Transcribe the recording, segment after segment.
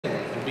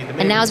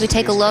And now as we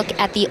take a look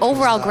at the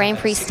overall Grand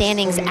Prix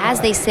standings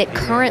as they sit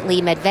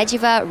currently,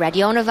 Medvedeva,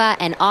 Radionova,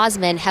 and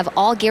Osman have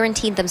all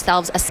guaranteed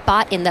themselves a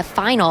spot in the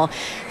final.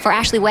 For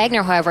Ashley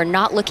Wagner, however,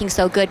 not looking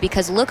so good,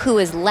 because look who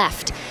is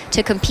left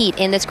to compete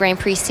in this Grand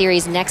Prix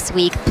series next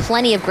week.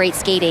 Plenty of great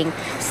skating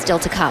still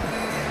to come.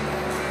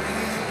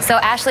 So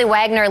Ashley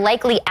Wagner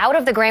likely out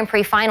of the Grand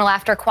Prix final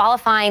after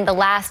qualifying the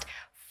last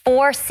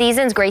 4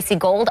 seasons. Gracie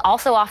Gold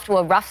also off to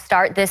a rough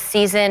start this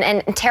season.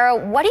 And Tara,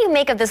 what do you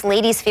make of this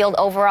ladies field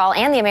overall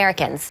and the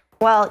Americans?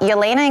 Well,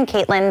 Yelena and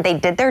Caitlin, they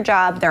did their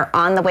job. They're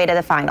on the way to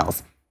the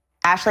finals.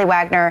 Ashley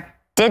Wagner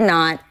did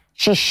not.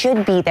 She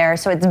should be there,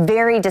 so it's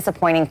very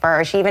disappointing for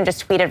her. She even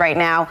just tweeted right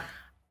now,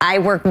 I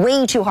work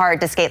way too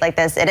hard to skate like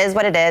this. It is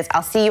what it is.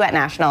 I'll see you at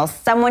Nationals.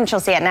 Someone she'll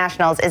see at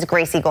Nationals is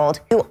Gracie Gold,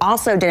 who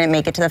also didn't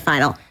make it to the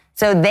final.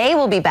 So they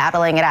will be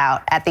battling it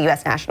out at the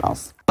U.S.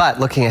 Nationals. But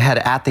looking ahead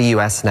at the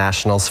U.S.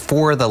 Nationals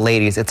for the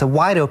ladies, it's a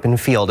wide open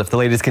field. If the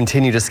ladies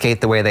continue to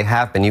skate the way they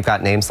have been, you've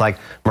got names like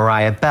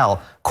Mariah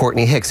Bell,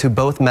 Courtney Hicks, who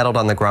both medaled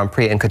on the Grand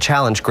Prix and could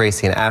challenge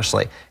Gracie and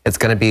Ashley. It's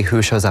going to be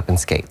who shows up and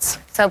skates.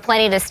 So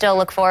plenty to still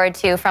look forward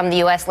to from the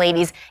U.S.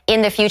 ladies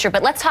in the future.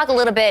 But let's talk a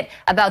little bit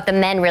about the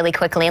men really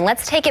quickly. And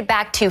let's take it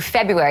back to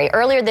February.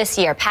 Earlier this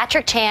year,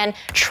 Patrick Chan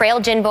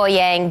trailed Jinbo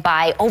Yang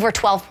by over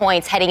 12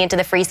 points heading into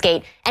the free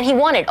skate, and he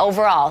won it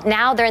overall.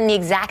 Now they're in the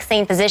exact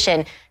same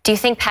position. Do you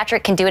think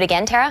Patrick can do it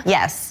again, Tara?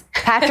 Yes,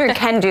 Patrick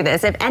can do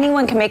this. If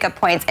anyone can make up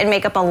points and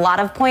make up a lot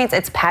of points,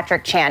 it's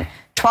Patrick Chan.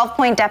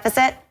 12-point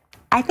deficit.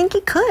 I think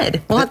he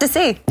could. We'll have to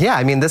see. Yeah,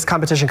 I mean, this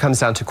competition comes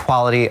down to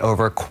quality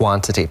over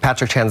quantity.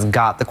 Patrick Chan's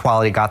got the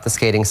quality, got the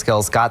skating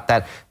skills, got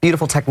that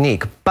beautiful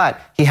technique,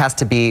 but he has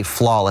to be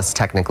flawless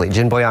technically.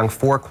 Jinbo Yang,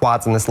 4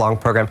 quads in this long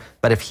program,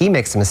 but if he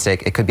makes a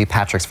mistake, it could be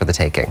Patrick's for the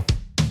taking.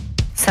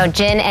 So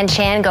Jin and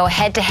Chan go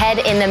head-to-head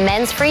in the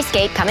men's free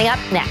skate coming up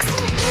next.